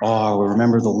 Oh,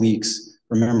 remember the leeks,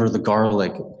 remember the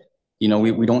garlic. You know,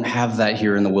 we don't have that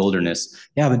here in the wilderness.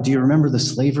 Yeah, but do you remember the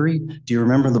slavery? Do you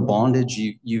remember the bondage?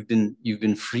 You've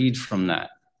been freed from that.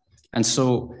 And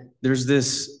so there's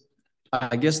this,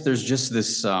 I guess there's just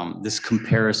this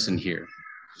comparison here.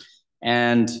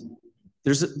 And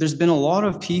there's been a lot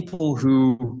of people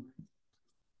who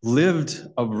lived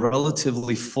a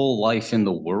relatively full life in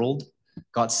the world,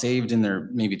 got saved in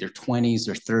maybe their 20s,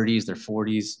 their 30s, their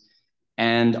 40s,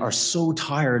 and are so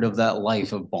tired of that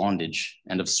life of bondage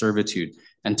and of servitude.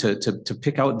 And to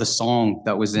pick out the song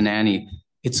that was in Annie,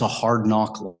 it's a hard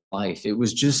knock life. It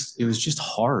was just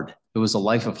hard. It was a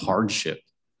life of hardship.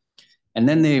 And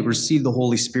then they received the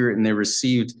Holy Spirit and they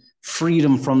received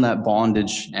freedom from that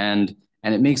bondage, and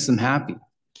it makes them happy.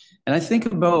 And I think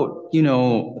about, you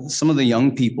know, some of the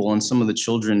young people and some of the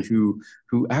children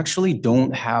who actually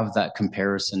don't have that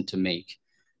comparison to make,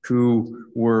 who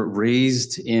were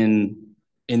raised in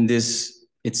this,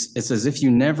 it's as if you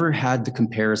never had the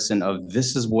comparison of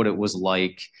this is what it was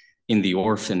like in the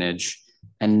orphanage.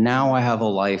 And now I have a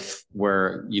life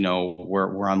where, you know,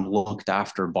 where I'm looked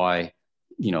after by,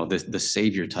 you know, the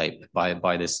savior type,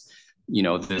 by this, you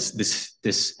know,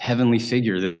 this heavenly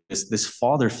figure, this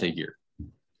father figure.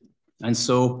 And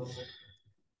so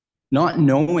not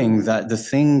knowing that the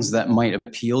things that might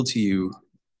appeal to you,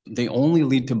 they only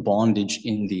lead to bondage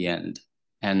in the end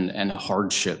and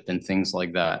hardship and things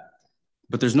like that.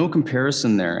 But there's no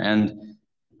comparison there. And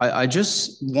I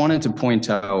just wanted to point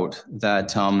out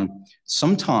that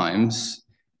sometimes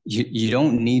you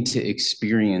don't need to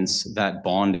experience that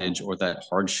bondage or that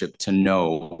hardship to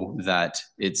know that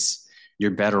you're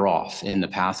better off in the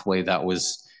pathway that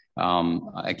was,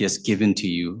 I guess, given to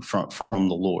you from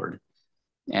the Lord.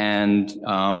 And,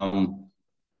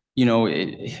 you know,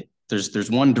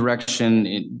 there's one direction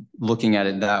in looking at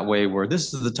it that way, where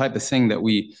this is the type of thing that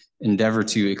we endeavor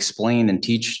to explain and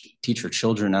teach our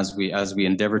children as we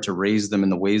endeavor to raise them in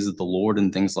the ways of the Lord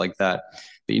and things like that.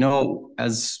 But, you know,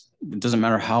 it doesn't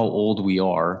matter how old we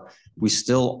are, we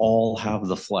still all have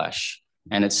the flesh,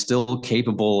 and it's still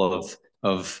capable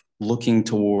of looking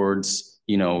towards,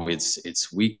 you know,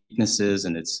 its weaknesses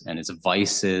and its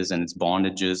vices and its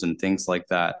bondages and things like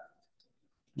that.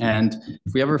 And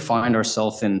if we ever find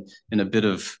ourselves in a bit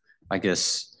of, I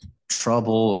guess,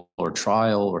 trouble or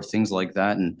trial or things like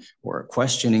that, and or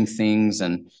questioning things,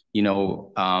 and you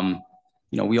know,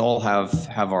 we all have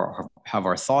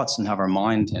our thoughts and have our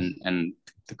mind and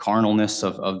the carnalness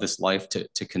of this life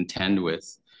to contend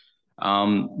with.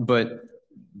 But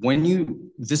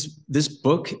when this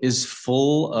book is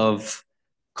full of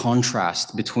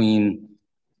contrast between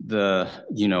the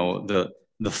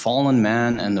fallen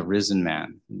man and the risen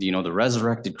man, you know, the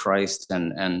resurrected Christ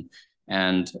and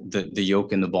the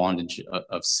yoke and the bondage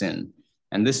of sin.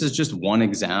 And this is just one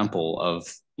example of,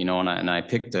 you know, and I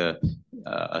picked a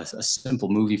simple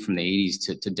movie from the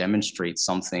 80s to demonstrate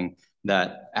something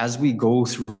that as we go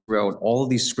throughout all of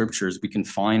these scriptures, we can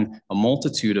find a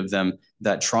multitude of them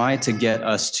that try to get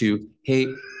us to, hey,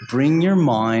 bring your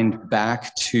mind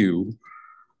back to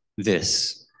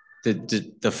this,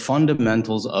 the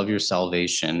fundamentals of your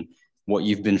salvation, what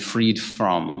you've been freed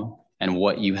from and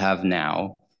what you have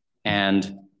now,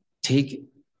 and take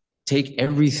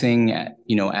everything,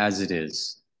 you know, as it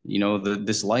is. You know,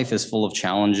 this life is full of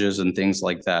challenges and things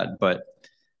like that, but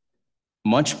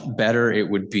much better it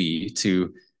would be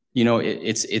to, you know,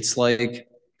 it's like,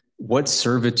 what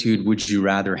servitude would you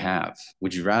rather have?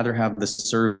 Would you rather have the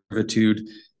servitude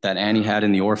that Annie had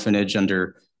in the orphanage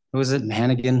under, what was it,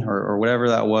 Hannigan or whatever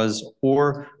that was?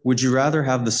 Or would you rather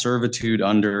have the servitude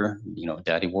under, you know,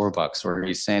 Daddy Warbucks, where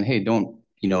he's saying, hey, don't,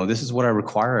 you know, this is what I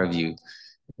require of you.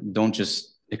 Don't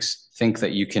just think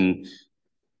that you can,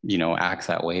 you know, act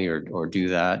that way or do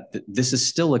that. This is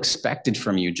still expected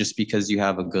from you just because you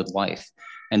have a good life,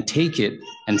 and take it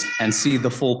and see the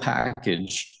full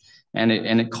package. And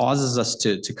it causes us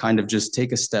to kind of just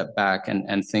take a step back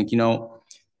and think, you know,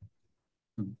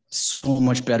 so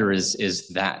much better is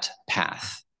that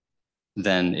path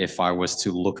than if I was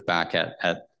to look back at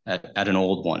an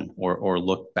old one, or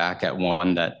look back at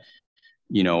one that,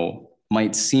 you know,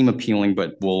 might seem appealing,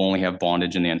 but will only have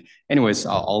bondage in the end. Anyways,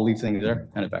 I'll leave things there.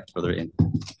 Hand it back to Brother Ian.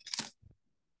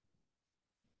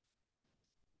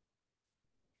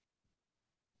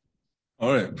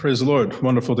 All right, praise the Lord.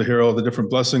 Wonderful to hear all the different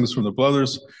blessings from the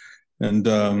brothers, and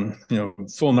you know,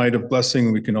 full night of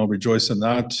blessing. We can all rejoice in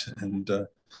that, and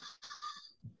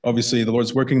obviously the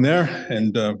Lord's working there,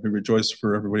 and we rejoice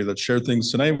for everybody that shared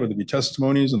things tonight, whether it be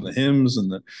testimonies and the hymns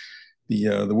and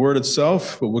the word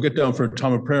itself. But we'll get down for a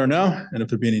time of prayer now, and if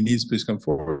there be any needs, please come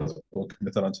forward. We'll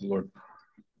commit that unto the Lord.